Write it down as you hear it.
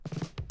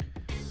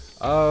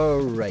All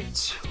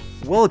right.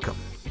 Welcome,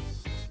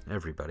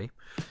 everybody,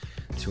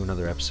 to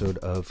another episode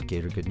of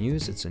Gaiter Good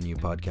News. It's a new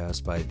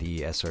podcast by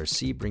the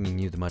SRC, bringing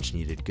you the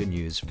much-needed good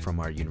news from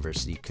our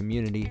university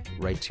community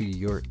right to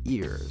your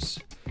ears.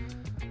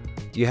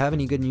 Do you have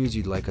any good news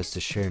you'd like us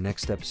to share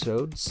next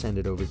episode? Send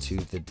it over to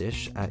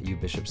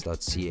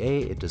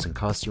thedish@ubishops.ca. It doesn't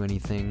cost you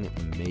anything,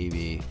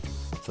 maybe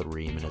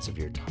 3 minutes of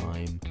your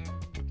time,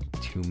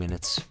 2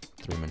 minutes.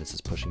 3 minutes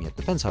is pushing it.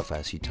 Depends how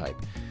fast you type.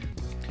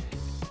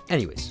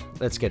 Anyways,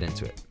 let's get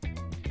into it.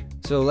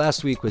 So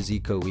last week was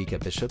Eco Week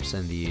at Bishops,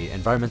 and the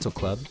Environmental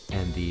Club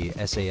and the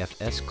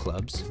SAFS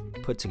clubs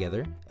put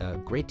together a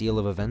great deal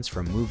of events,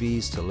 from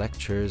movies to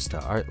lectures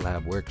to art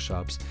lab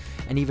workshops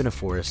and even a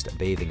forest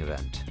bathing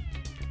event.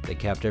 They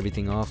capped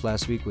everything off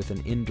last week with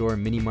an indoor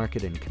mini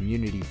market and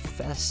community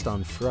fest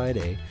on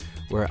Friday,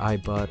 where I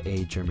bought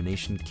a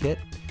germination kit.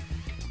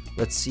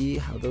 Let's see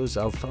how those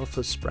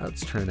alfalfa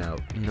sprouts turn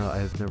out.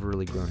 I've never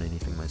really grown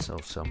anything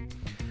myself, so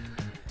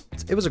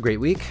it was a great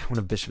week, one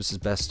of Bishop's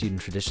best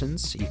student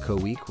traditions. Eco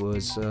Week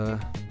was, a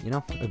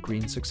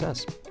green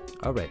success.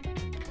 All right.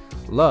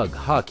 Lug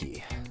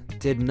hockey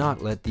did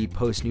not let the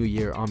post-New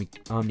Year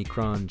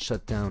Omicron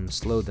shutdown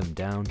slow them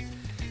down.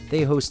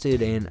 They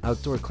hosted an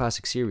outdoor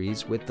classic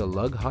series with the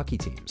Lug hockey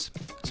teams.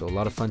 So a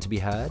lot of fun to be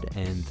had,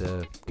 and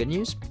good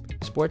news,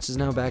 sports is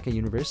now back at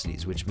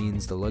universities, which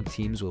means the Lug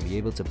teams will be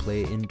able to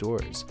play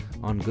indoors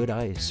on good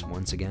ice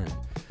once again.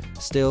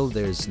 Still,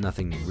 there's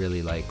nothing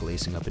really like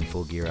lacing up in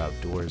full gear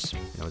outdoors.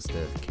 It's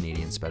the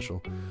Canadian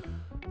special.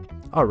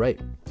 All right.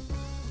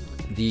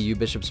 The U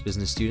Bishop's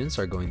business students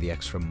are going the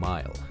extra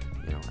mile.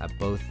 At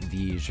both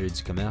the Jeux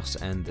du Commerce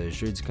and the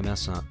Jeux du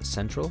Commerce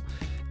Central,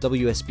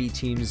 WSB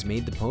teams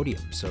made the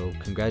podium. So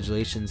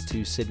congratulations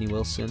to Sydney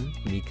Wilson,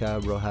 Mika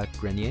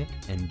Rohat-Grenier,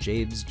 and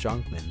James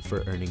Jonkman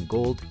for earning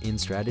gold in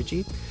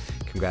strategy.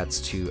 Congrats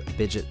to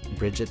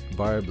Bridget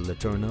Barb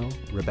Letourneau,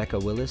 Rebecca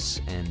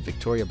Willis, and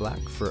Victoria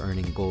Black for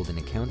earning gold in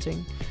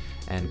accounting.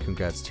 And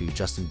congrats to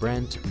Justin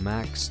Brent,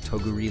 Max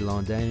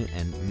Toguri-Landin,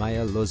 and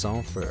Maya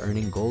Lozan for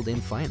earning gold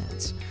in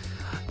finance.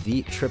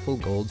 The Triple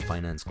Gold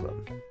Finance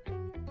Club.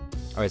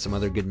 All right, some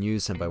other good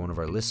news sent by one of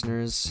our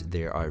listeners.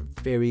 They are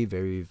very,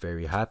 very,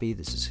 very happy,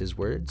 this is his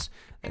words,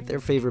 that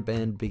their favorite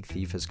band, Big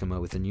Thief, has come out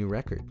with a new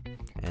record.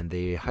 And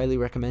they highly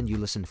recommend you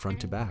listen front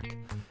to back.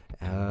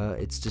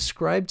 It's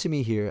described to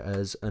me here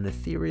as an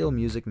ethereal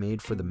music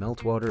made for the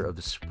meltwater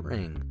of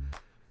spring,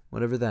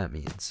 whatever that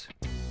means.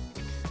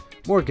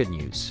 More good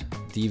news.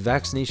 The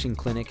vaccination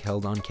clinic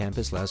held on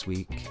campus last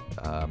week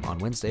on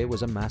Wednesday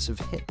was a massive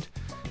hit.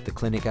 The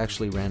clinic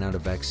actually ran out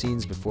of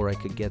vaccines before I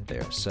could get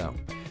there, so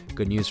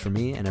good news for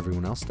me and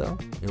everyone else, though.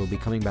 It will be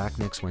coming back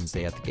next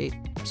Wednesday at the gate,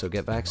 so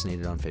get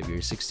vaccinated on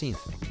February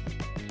 16th.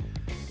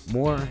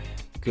 More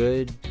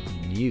good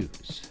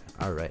news.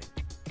 All right.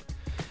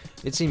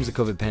 It seems the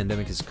COVID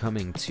pandemic is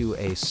coming to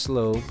a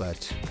slow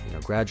but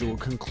gradual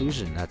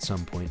conclusion at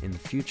some point in the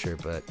future,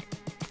 but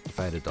if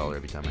I had $1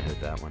 every time I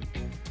heard that one.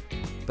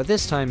 But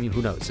this time,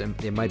 who knows,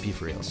 it might be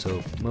for real.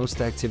 So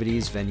most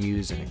activities,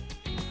 venues, and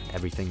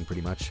everything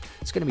pretty much,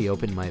 it's going to be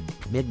open by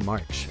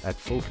mid-March at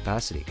full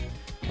capacity.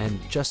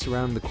 And just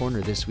around the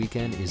corner this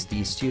weekend is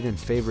the student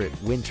favorite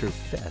Winter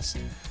Fest.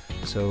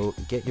 So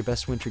get your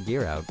best winter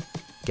gear out.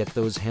 Get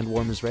those hand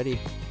warmers ready.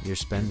 You're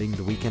spending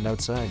the weekend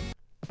outside.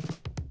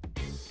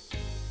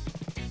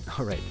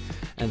 All right.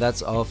 And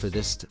that's all for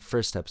this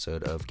first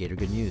episode of Gaiter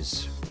Good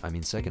News.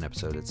 Second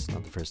episode. It's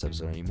not the first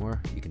episode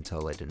anymore. You can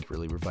tell I didn't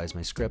really revise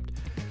my script.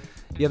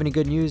 If you have any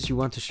good news you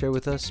want to share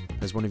with us,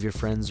 has one of your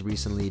friends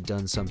recently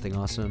done something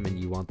awesome and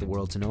you want the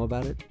world to know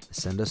about it,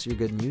 send us your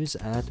good news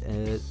at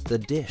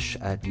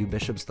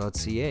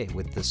thedish@ubishops.ca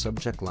with the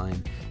subject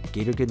line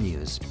Gaiter Good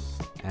News,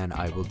 and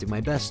I will do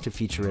my best to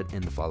feature it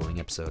in the following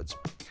episodes.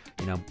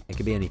 It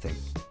could be anything.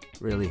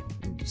 Really,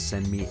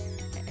 send me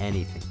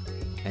anything.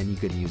 Any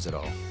good news at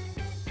all.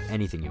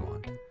 Anything you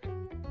want.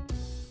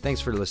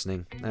 Thanks for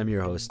listening. I'm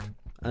your host.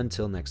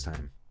 Until next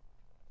time.